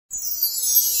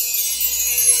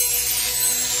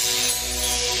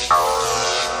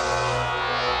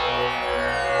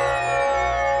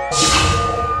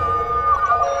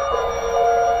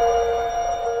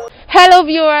Hello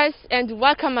viewers, and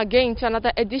welcome again to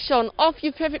another edition of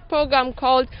your favorite program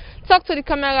called Talk to the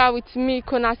Camera with me,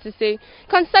 Kona Sesay,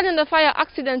 concerning the fire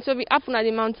accidents will be happening at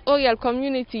the Mount Aureol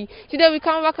community. Today we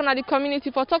can work on at the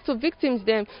community for talk to victims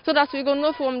them, so that we gonna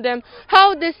know from them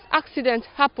how this accident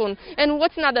happened and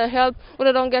what are the help when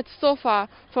they don't get so far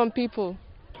from people.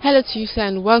 Hello to you, sir,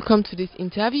 and welcome to this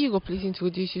interview. You go please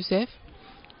introduce yourself.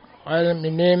 Well, my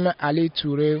name is Ali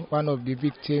Toure, one of the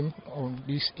victims of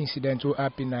this incident who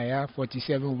happened here,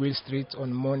 47 Will Street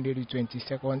on Monday, the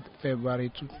 22nd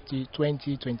February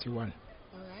 2021.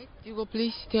 Alright, you go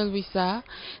please tell me, sir,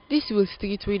 this Will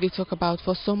Street where they talk about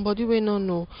for somebody we don't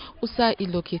know, who's it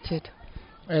located?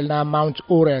 Well, now Mount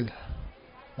Aureol.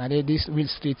 Now this Will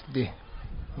Street there,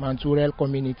 Mount Aureol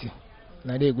community.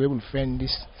 Now they go able to find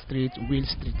this street, Will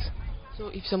Street. So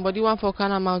if somebody want for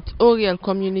kind of Mount Aureol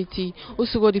community,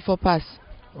 who's go for pass?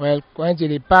 Well, when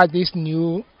they pass this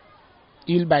new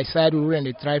hill by side road and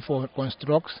they try for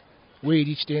constructs, where you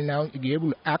reach there now, you be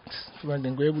able to ask when they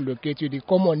go able to locate you. The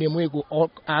common name where you go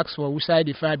ask for which side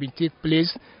the fire will take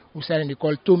place, which side they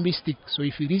call Tombi Stick. So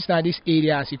if you reach now this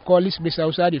area, as you call this place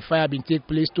outside the fire will take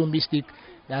place, Tombi Stick,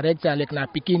 direct and like now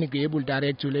picking, you be able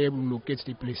direct to able to locate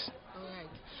the place.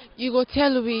 You go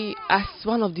tell me as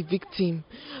one of the victims,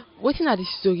 what is the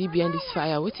story behind this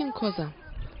fire? What in cause?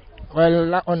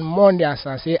 Well, on Monday, as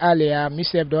I say earlier,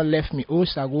 myself don't left me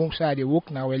house. I go inside the work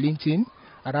now Wellington.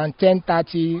 Around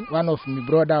 10:30, one of my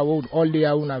brother who all day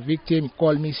own a victim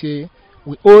called me say,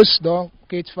 we house don't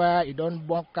catch fire, it don't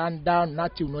burn can down,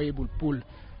 nothing not able to pull.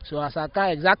 So as I can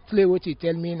exactly what he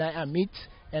tell me now I meet,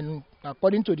 and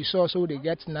according to the source who they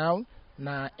get now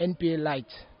NPA light.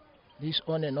 This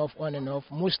on and off,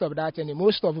 most of that, and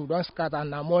most of it don't scatter. And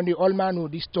now Monday, all man know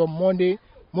this storm Monday,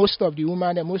 most of the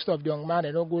women and most of the young man,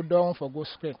 they don't go down for go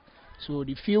spread. So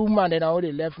the few women that are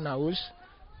already left now house.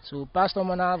 So Pastor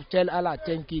Mana tell Allah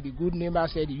thank you, the good neighbor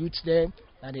said the youths there,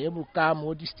 and they able to come,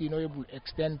 all this thing able to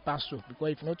extend pastor.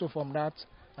 Because if not from that,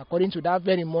 according to that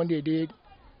very Monday day,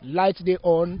 light they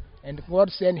on, and God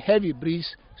send heavy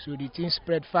breeze, so the thing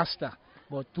spread faster.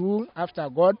 But through after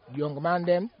God, the young man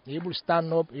them able to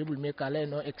stand up, able to make a line,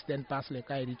 no extend past like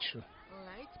I reach so.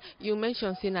 Alright. You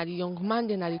mentioned saying that the young man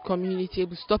then at the community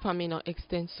able to stop and may not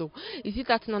extend so. Is it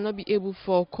that not be able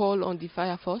for call on the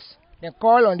fire force? They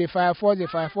call on the fire force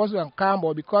will come,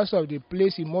 but because of the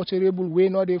place in motorable way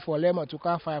not there for them to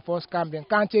come fire force come, they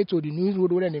can't take to the news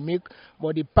road when they make,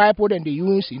 but the pipe when they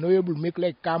use, you know able to make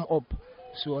like come up.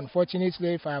 So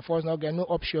unfortunately, fire force not get no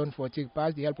option for take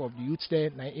past the help of the youths there,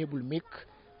 now able to make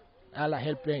all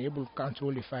help them able to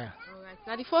control the fire. Alright.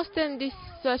 Now the first time this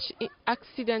such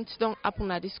accidents don't happen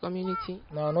at this community?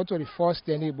 No, not to the first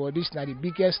time, but this is the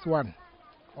biggest one.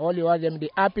 All the ones them they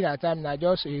happen at time now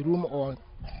just a room or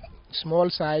small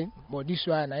side, but this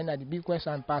one now the biggest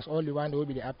one pass all the one will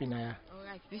be the happy now.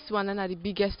 Alright, this one is the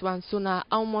biggest one. So now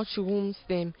how much rooms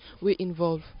them will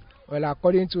involve? Well,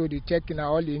 according to the checking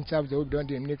all the interviews they've done,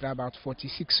 they need about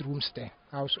 46 rooms there,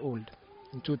 household,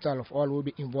 in total of all will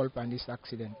be involved in this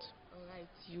accident. Alright,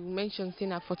 you mentioned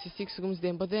saying that 46 rooms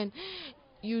then, but then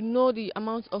you know the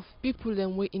amount of people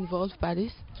then were involved by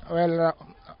this? Well,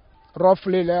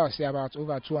 roughly let's say about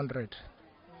over 200.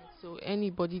 So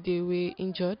anybody they were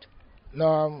injured?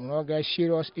 No get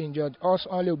serious injured. Us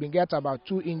only we get about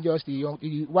 2 injured.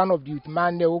 One of the youth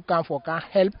man there who come for can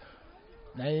help.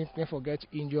 Now he can forget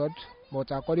injured,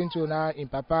 but according to now in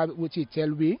Papa, which he tell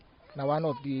me, now one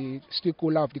of the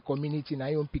stakeholders of the community now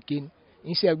he picking.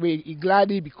 He said he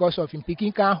gladly because of him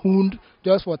picking can wound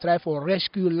just for try for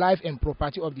rescue life and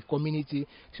property of the community.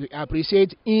 So he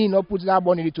appreciate he not put that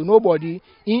money to nobody.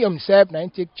 He himself now he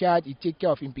take charge, he take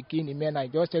care of him picking. The man I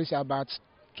just tell you about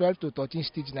 12 to 13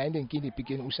 stitches now then kill the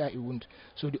picking usa he wound.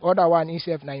 So the other one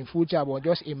himself now in future but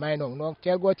just a minor. No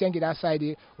tell God thank you that side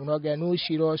will not get no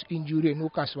serious injury, no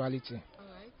casualty.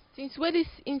 Alright. Since when this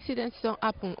incident don't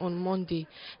happen on Monday,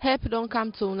 help don't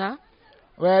come to now?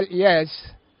 Well yes.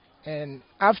 And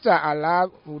after Allah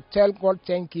will tell God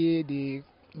thank you the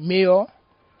mayor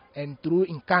and through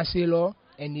in councilor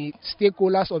and the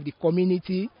stakeholders of the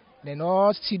community. They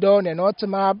not sit down, they not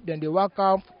map, then they walk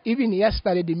out. Even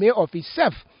yesterday, the mayor of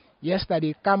himself,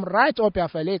 yesterday, come right up here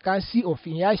for can see of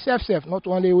him. Himself, not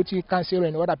only what he can see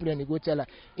and other people and go tell her.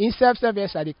 Himself,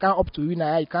 yesterday, come up to you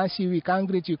now. He can't see you, he can't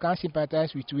greet you, he can't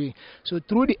sympathize with you. So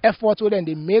through the effort then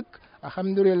they make,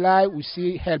 alhamdulillah, we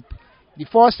see help. The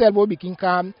first help will become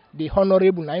calm, the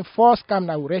honorable now first come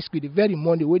now rescue the very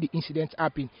Monday where the incident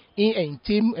happened. In a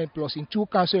team and plus in 2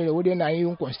 councils within their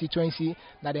own constituency.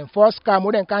 Now then first come,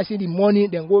 we then can see the money,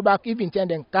 then go back, even 10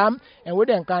 then come, and we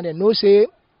then can then no say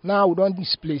now we don't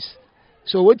displace.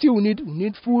 So what you need, we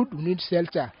need food, we need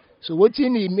shelter. So what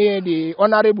thing he made the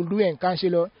honorable do and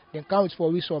councillor, then count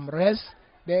for we some rest.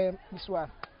 Then this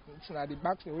one, it's not the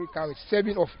back we count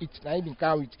 7 of it. Now even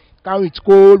count it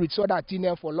cold with so that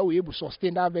thing for law we able to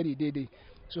sustain that very day.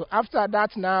 So after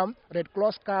that now, Red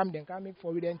Cross come, then coming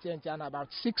for we then change and about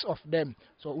 6 of them.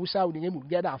 So USA would be able to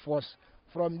get our force.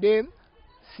 From them,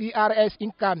 CRS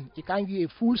income, it can give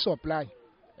a full supply.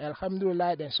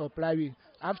 Alhamdulillah, then supply we.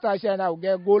 After China, we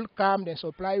get gold come, then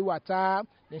supply water,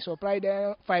 then supply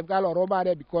them 5 gallon rubber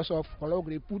there because of how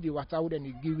they put the water then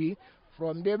they give we.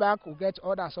 From there back, we get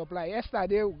other supply.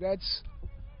 Yesterday, we get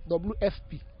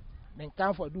WFP. Then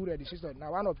come for do the system.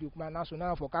 Now one of the man now so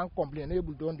now for can complain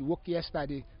able done the work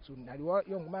yesterday. So now the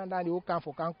young man that they come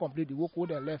for can complete the work who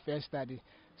they left yesterday.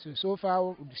 So far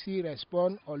we see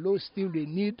respond, although still they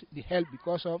need the help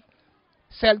because of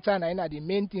shelter and the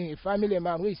main thing. A family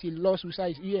man who see lost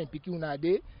suicide is here in Pikin now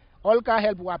day. All can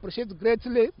help we appreciate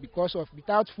greatly because of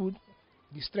without food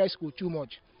the stress go too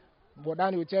much. But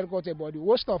then we tell God about the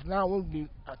worst of now we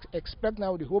expect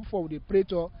now the hope for the pray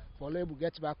to for able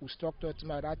get back with structure to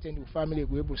that thing the family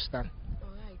will able to stand.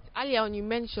 Alright. Earlier on you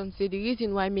mentioned say the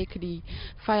reason why make the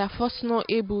fire force not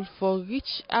able for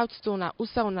reach out to na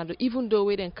usa on even though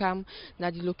we then come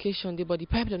na the location the body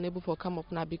pipe them able for come up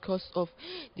now because of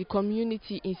the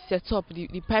community is set up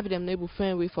the pipe them able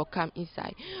find way for come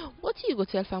inside. What do you go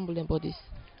tell family about this?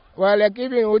 Well, like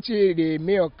even what the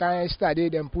mayor can study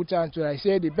them put on to I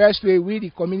say the best way we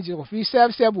the community of we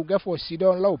self will get for sit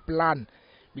down law plan.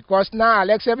 Because now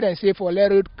Alex evidence say for let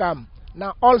road come.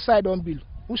 Now all side on bill.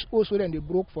 Who's also then they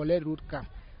broke for let road come.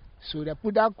 So they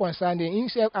put that concern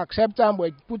they accept them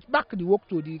but put back the work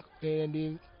to the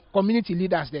community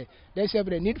leaders there. They say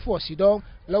they need for sit down,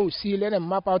 let us see, let them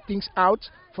map out things out.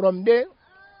 From there,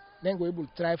 then we able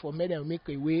to try for make them make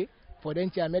a way for them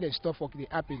to make them stop for the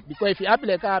apple. Because if you apple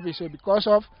like apple, so because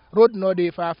of road no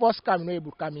day for first come no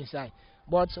able to come inside.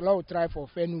 But let us try for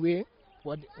fair way.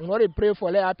 But we not pray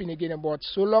for let happen again. But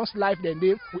so long life then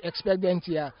they we expect them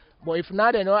to. But if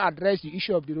now they not address the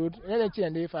issue of the road,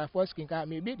 anything they for first can come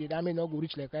maybe the damage not go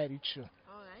reach like I reach.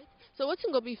 Alright. So what's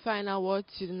going to be final word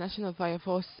to the National Fire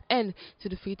Force and to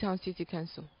the Freetown City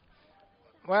Council?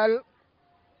 Well,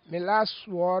 my last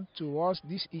word towards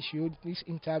this issue, this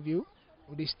interview,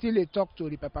 they still talk to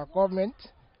the Papa government,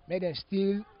 make them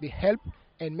still the help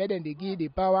and make them they give the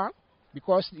power.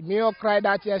 Because the mayor cried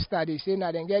out yesterday, saying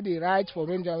that they get the right for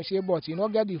Ranger, but you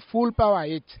don't get the full power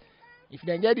yet. If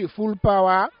they get the full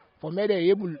power, for me they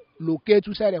able to locate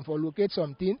two sides and for locate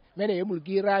something, may they able to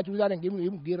get right, two sides and able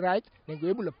to get right, then go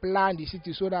able to plan the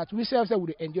city so that we selves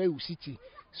would enjoy the city.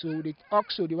 So the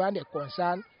also the one that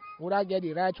concern, would I get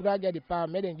the right, would I get the power,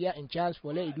 may they get in charge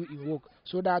for let you do in work,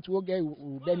 so that we'll get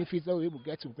benefits, that we able to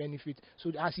get to benefit.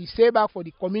 So as he say back for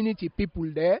the community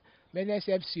people there, many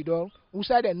self sit down. Who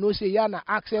said they know say yeah na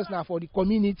access now for the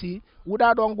community. Would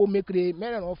I don't go make the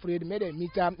men are afraid, make them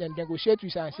meet up and negotiate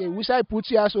with and say we say put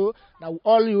here so now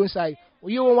all you inside.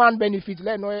 You want benefit,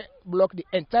 let no block the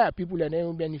entire people and they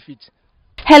will benefit.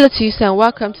 Hello to you, sir, and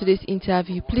welcome to this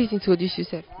interview. Please introduce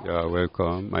yourself. Yeah,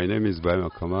 welcome. My name is Brian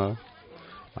Okama.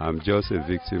 I'm just a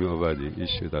victim over the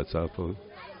issue that's happened.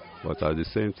 But at the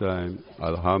same time,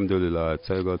 Alhamdulillah, I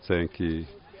tell God thank you.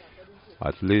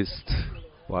 At least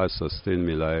what sustain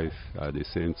my life at the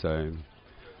same time.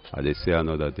 I dey say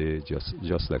another day,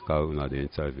 just like how they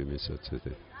interview me so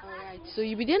today. Alright, so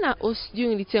you began at us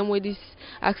during the time where this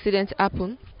accident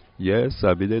happened? Yes,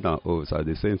 I been at us. At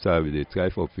the same time, they try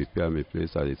for prepare my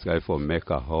place. I try for make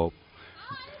a help,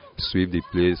 sweep the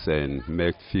place and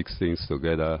fix things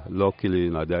together. Luckily,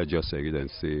 now they just again and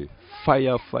say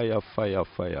fire, fire, fire,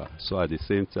 fire. So at the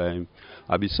same time,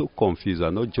 I be so confused. I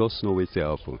not just know what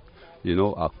happen. You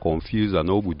know, I confused. I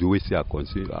know we do it. I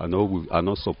continue. I know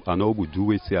we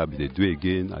do it. I be they do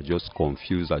again. I just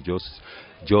confused. I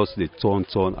just they turn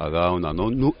around. I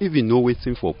don't even know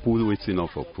waiting for pull, waiting not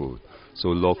for pull. So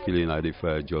luckily, now the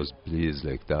fire just blaze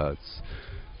like that.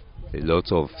 A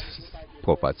lot of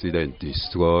property then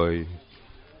destroy.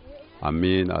 I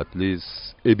mean, at least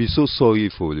it be so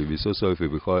sorrowful. It be so sorrowful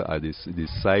because at the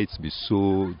sites be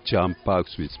so jam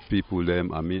packed with people.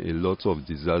 I mean, a lot of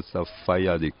disaster,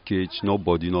 fire, the cage.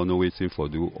 Nobody no waiting for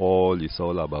do. It's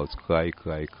all about cry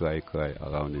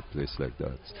around the place like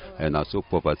that. And also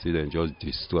property then just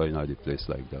destroying at the place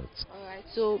like that. Alright,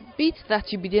 so beat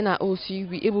that you be then at also you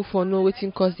be able for no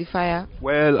waiting cause the fire.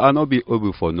 Well, I not be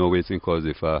able for no waiting cause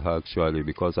the fire actually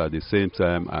because at the same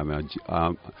time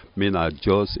I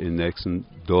just in next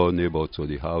door neighbor to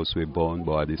the house we born,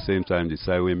 but at the same time the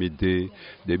side where me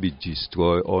they be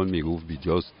destroyed, all me roof be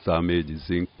just damaged, the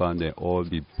zinc pan they all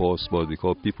be burst, but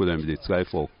because people them they try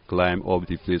for climb up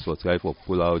the place for try for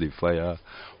pull out the fire.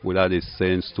 Whether they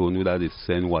send stone, whether they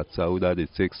send water, whether they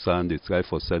take sand, they try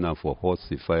for send and for hot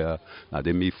the fire. Now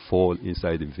they may fall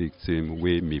inside the victim.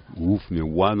 Way me roof, me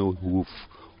one roof,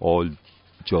 all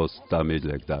just damage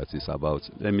like that. It's about,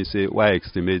 let me say, why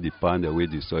estimate the pan the way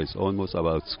destroy is almost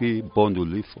about 3 bundle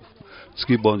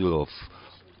of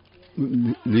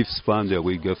leaf span that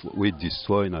we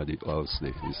destroy at the house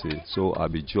there, you see. So I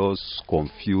be just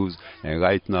confused, and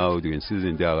right now during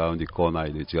season there around the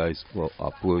corner they try for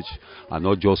approach and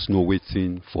not just know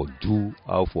waiting for do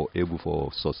how for able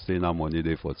for sustain our money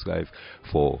there for thrive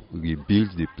for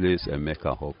rebuild the place and make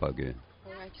a hope again.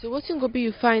 Alright, so what's going to be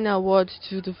your final word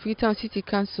to the Freetown City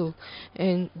Council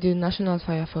and the National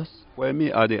Fire Force? Well,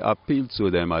 me, I appeal to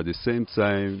them at the same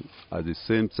time.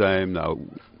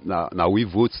 Now we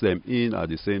vote them in. At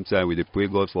the same time, we pray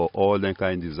God for all that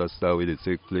kind of disaster where they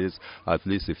take place. At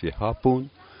least if it happen,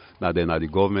 now then at the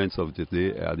governments of the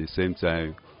day. At the same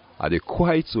time, are they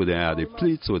quiet to them? Are they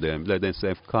plead to them? Let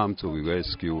themselves come to the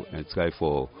rescue and try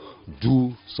for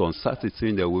do some certain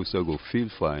thing that we also go feel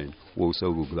fine. We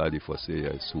also go glad for say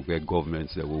yes. We get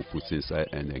governments that will put inside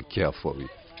and then care for it.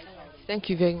 Thank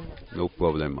you very much. No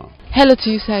problem, ma'am. Hello to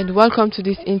you, sir, and welcome to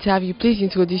this interview. Please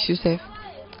introduce yourself.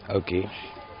 Okay.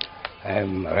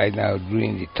 Right now,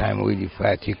 during the time where the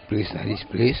fire take place in this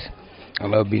place, I've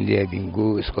not been there, been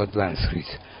go Scotland Street.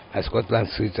 At Scotland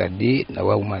Street a day, now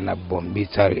one woman at Bombay,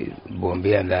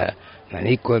 and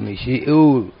he called me, she,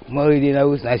 oh, more than I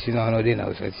was national, no, then I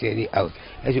was out.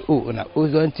 I said, oh, now,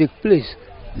 don't take place,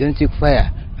 don't take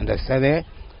fire. Understand, eh?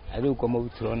 I don't come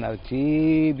out to run out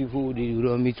before they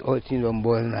run meet all things on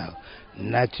board now.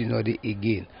 Nothing or the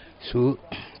again. So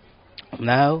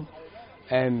now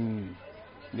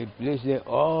the place there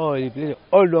all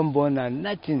on board now,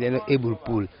 nothing they're not able to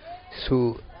pull.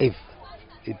 So if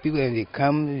the people when they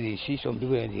come, they see some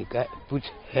people and they can put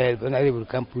help, and other people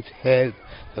can put help,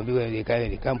 some people when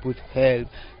they can't put help,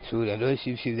 so they don't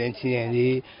see anything and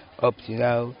they up to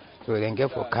now. So they get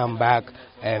for come back,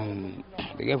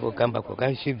 they get for come back, we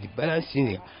can shift the balance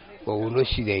in them, but we don't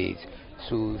see the it.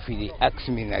 So if they ask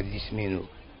me now, this me know.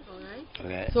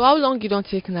 Alright. So how long you don't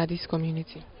take in this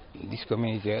community? This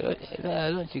community, I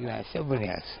don't take now 7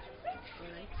 years.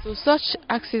 So such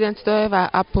accidents don't ever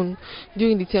happen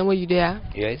during the time where you there?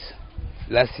 Yes.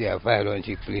 Last year fire don't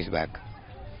take place back.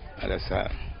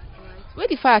 Understand? Where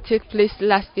the fire take place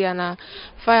last year now,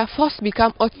 fire first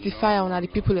become hot the fire on the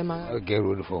people in Manga. Okay,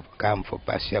 road for camp, for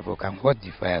pasture, for camp, hot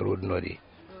the fire road no day.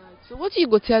 So what do you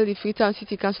go tell the Freetown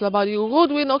City Council about the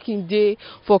road way knocking day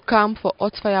for camp, for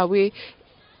hot fire way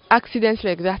accidents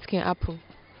like that can happen?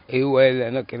 Well,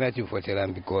 I'm not cannot for tell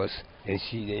them because then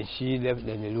she left,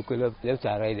 then they look left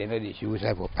and right, then she was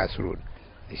for pass road.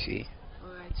 You see.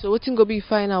 So what's going to be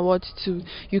final word to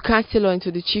you councillor and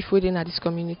to the chief within this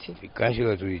community? The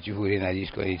councillor to the chief within this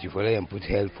community for let them put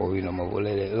help for you know for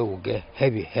let them get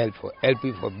heavy help for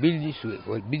helping for build this way,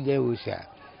 for build them with.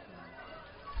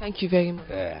 Thank you very much.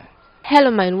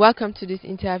 Hello man, welcome to this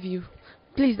interview.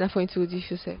 Please now for introduce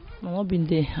yourself. I've not been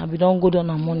there. I don't go down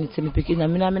on money to me picking. I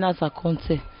mean as a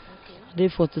conte. I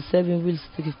did 47 Will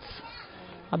Street.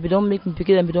 I don't make me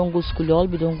picking and we don't go school. All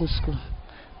we don't go school.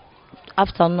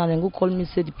 Afternoon and then go call me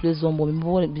say the place don't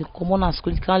me come on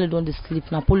school can't don't sleep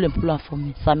now pull up for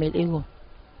me Samuel Ego.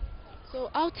 So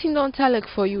how things don't tell like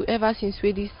for you ever since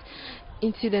where this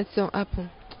incident don't happen?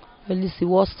 Well it's the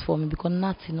worst for me because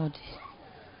nothing not there.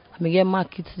 I may get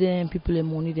markets there and people the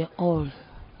money there all.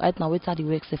 Right now wait at the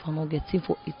work if I'm not getting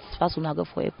for it. First when I go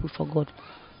for help for God.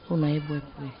 So now help.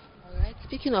 Alright.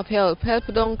 Speaking of help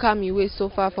don't come your way so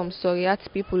far from Soriat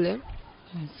people eh?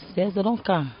 Yes, they don't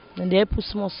come. And they help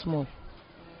small.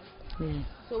 Yeah.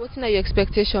 So what's your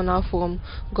expectation now from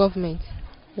government?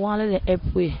 One let them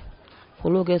help way.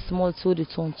 Follow get small to the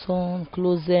ton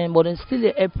close them, but then still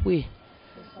the help way.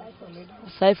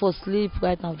 Aside for sleep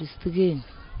right now the strain.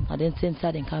 And then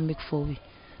center they can make for we.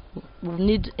 We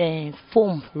need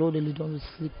foam load the don't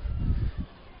sleep.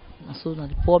 And so now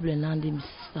the problem landing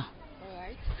sister.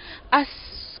 Alright. As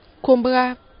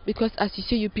Combra, because as you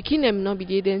say you picking them not be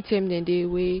there then time then the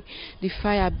way the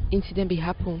fire incident be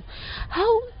happen.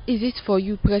 How is it for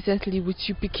you presently with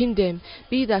you picking them?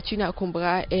 Be that you not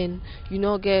Combra and you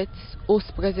not get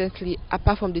host presently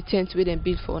apart from the tent where they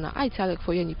build for now. I tell like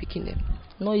for you and you picking them.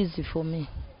 Not easy for me.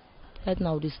 Right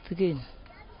now the strain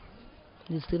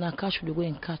I catch we go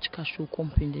and catch to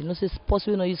company. You know say it's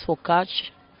possible not use for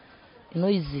catch. It's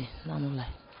not easy, no lie.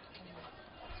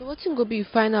 So what's going to be your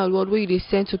final word where they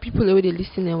send to people where they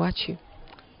listen and watch you?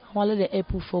 I want to let the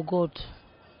apple for God.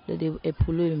 Let the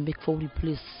apple and make for the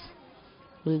place.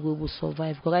 we go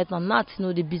survive. Because right now, nothing, you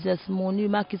know, the business money,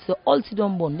 market, all things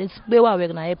don't burn. Let's pay what we're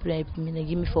going to help me,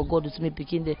 give me for God to me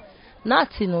picking there.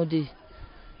 Nothing, no day.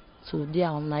 So they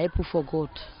are not helpful for God.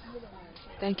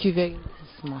 Thank you very much.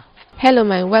 Yes, ma. Hello,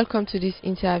 man. Welcome to this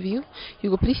interview. You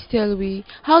go please tell me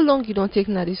how long you don't take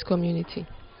in this community.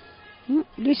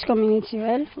 This community,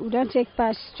 well, we don't take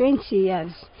past 20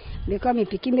 years. Because me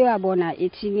picking me born at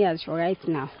 18 years for right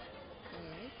now.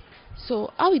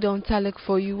 So how we don't talk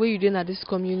for you where you doing at this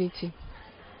community?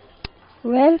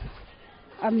 Well,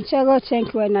 I'm telling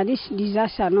thank you now this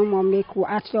disaster no more make we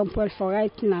at some point for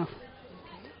right now.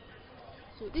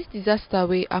 So this disaster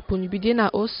way happen, you be there na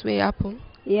house way happen?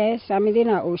 Yes, I'm in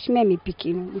a house, me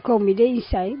picking because me there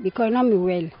inside because now me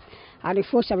well. And the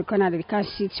first because they can't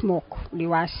see smoke, the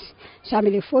was. So I'm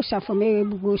the first for me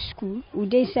to go school. We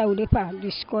dey inside we dey pa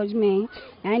discuss me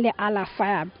and the all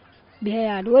fire.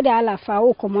 There, the all fire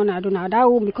will come on. I don't know that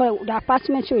room because the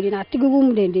apartment so they na 3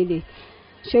 room then.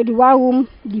 So the one room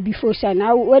the before side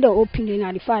now where they open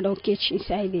then the fire don't catch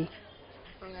inside there.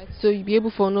 Alright, so you be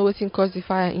able to know what cause the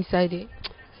fire inside there?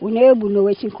 We no able know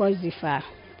what cause the fire.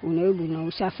 We no able know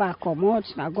so far come out.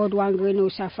 Now God one green no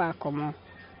so far come out.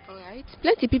 Alright.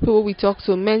 Plenty people who we talk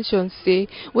to mention say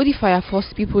when the fire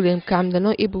force people then come, they're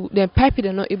not able, then pipe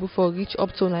they're not able for reach up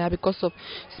to now because of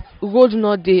road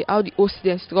not there, how the host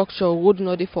then structure road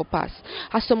not there for pass.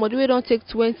 As somebody we don't take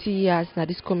 20 years now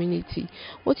this community,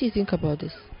 what do you think about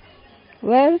this?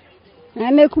 Well,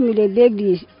 I make me the beg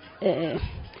this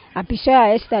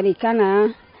episode yesterday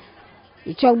can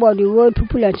you talk about the road,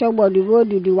 people and talk about the road,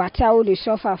 the water, how they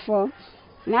suffer for.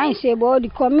 Now I say about the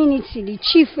community, the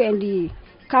chief and the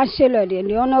councillor, and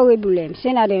the honorable them,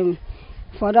 saying that them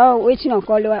for that waiting on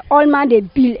call all man they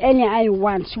build any I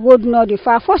want, road not the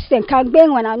far. First then can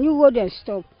bang when a new road and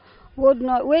stop. Road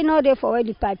not we not there for where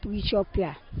the pipe reach up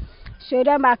here. So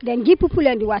then back then give people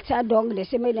and the water down, they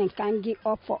say me then can give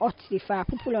up for us the fire.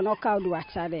 People are not out the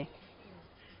water there.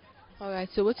 Alright,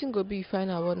 so what's going to be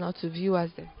final word now to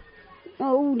viewers then?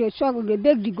 Oh, they struggle, they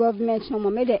beg the government no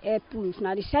more, make the air proof.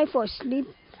 Now the side for sleep,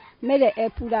 make the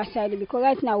air proof that side because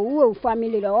right now we are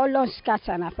family, they all on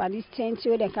scatter now for this tent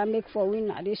so they can make for win.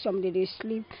 Now they some they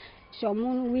sleep,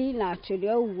 some we now to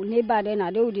the neighbor then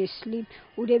they sleep.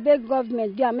 Would they beg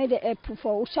government they make the air proof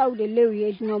for us how they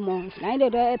lay no more. Now they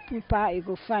do air proof you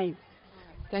go fine.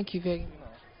 Thank you very much.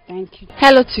 Thank you.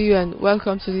 Hello to you and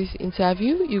welcome to this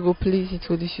interview. You go please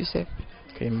introduce yourself.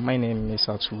 Okay, my name is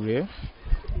Aureol.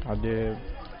 At the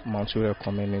Aureol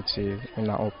community in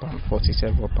Open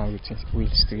 47 Open Will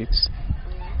Streets.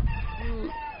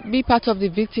 Be part of the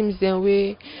victims then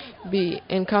we be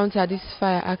encounter this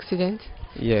fire accident.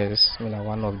 Yes, I'm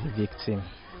one of the victims.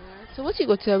 So what you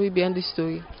go tell me behind the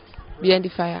story, behind the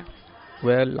fire?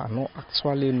 Well, I don't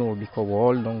actually know because we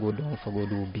all don't go down for go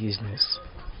do business.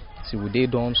 See, we they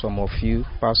done some of you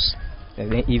pass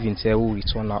and then even tell who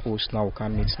return our house now we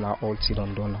can meet now all till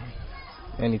done now.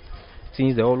 And it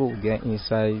things they all will get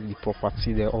inside the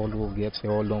property, they all will get, they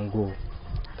all don't go.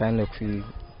 Kind of we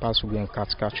pass we and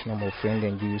catch number friend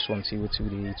and give you something what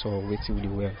they eat or what they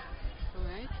well.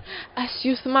 Alright. As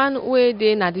youth man where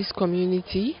they in this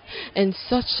community and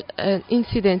such an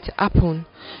incident happen,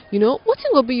 you know, what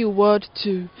will be your word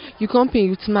to you company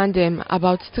youth man them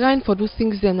about trying for those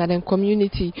things them that them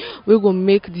community we go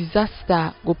make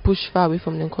disaster go push far away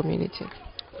from them community?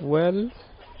 Well,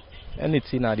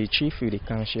 anything at the chief with the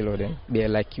council or them, they're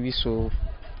like we so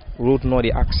road not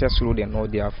the access road and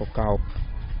not there for car up.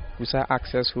 We say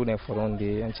access road and for on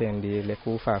the and the like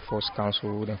fire force council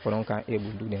road and for on can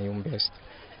able to do their own best.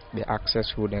 The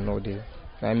access road and all the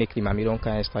I make them and don't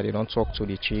kind start they don't talk to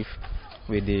the chief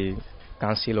with the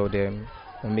council or them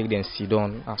and make them sit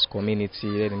down as community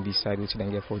let them decide which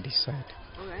they get for this side.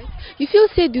 Alright. You feel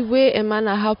say the way a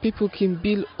manner how people can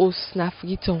build us na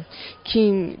Freetown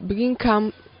can bring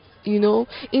calm, you know,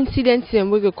 incidents and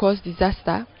will cause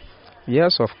disaster?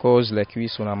 Yes, of course, like we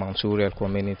saw in Aureol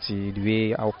community, the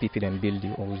way how people then build the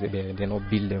homes, they not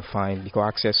build them fine because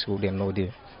access road they know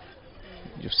there.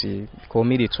 You see, because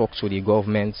me they talk to the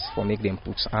government for make them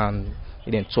put and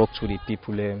then talk to the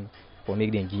people for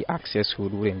make them give access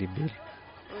road when they build.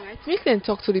 Alright, make them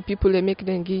talk to the people and make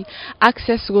them give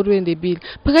access road when they build.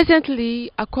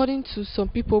 Presently, according to some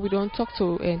people we don't talk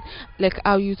to and like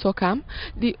how you talk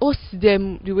they host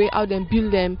them the way how them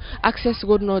build them access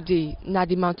road not the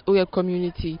Mount Aureol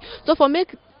community. So for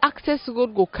make access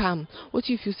road go calm, what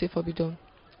do you feel say for be done?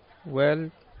 Well,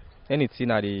 anything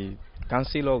that the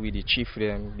councillor with the chief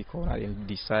them because they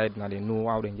decide now they know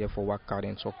how they get for work out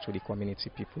and talk to the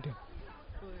community people then.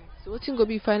 So what you go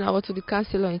be find out to the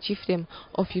councillor and chief them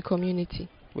of your community?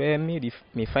 Well, me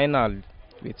final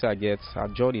which I get I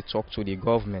just talk to the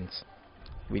government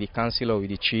with the council or with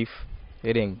the chief,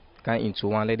 let them come into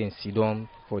one, let them sit down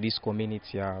for this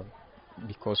community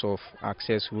because of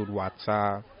access road,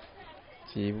 water,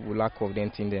 the lack of them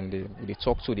thing. Then they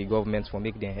talk to the government for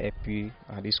make them happy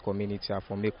this community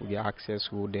for make the access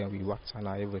road, then with water and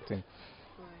everything.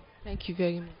 Thank you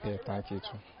very much. Yeah, thank you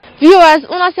too. Viewers,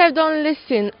 una self don't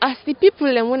listen as the people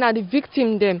and when are the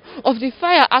victim them of the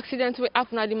fire accident we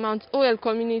happen at the Mount Aureol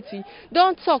community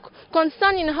don't talk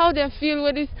concerning how they feel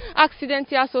when this accident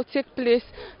here also take place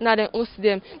now they host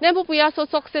them. Then people also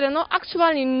talk say they don't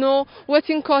actually know what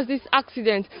caused this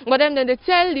accident, but then they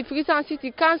tell the Freetown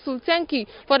City Council thank you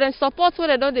for the support where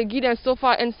they don't they give them so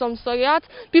far, and some sorry out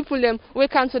people them we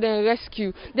come to them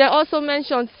rescue. They also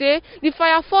mentioned say the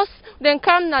fire force then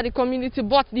come now the community,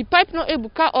 but the pipe not able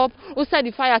to cut up outside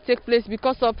the fire take place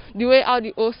because of the way how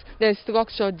the host then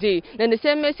structure day. Then the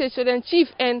same message to the chief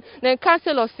and then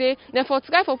councillor say then for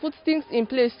try for put things in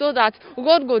place so that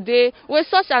road go day where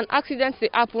such an accident they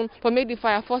happen for make the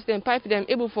fire force then pipe them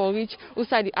able for reach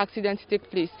outside the accident take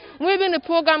place. Moving the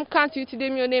program can't you today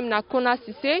my name na Kona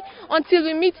Sesay. Until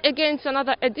we meet again to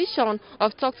another edition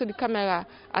of Talk to the Camera,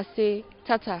 I say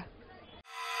tata.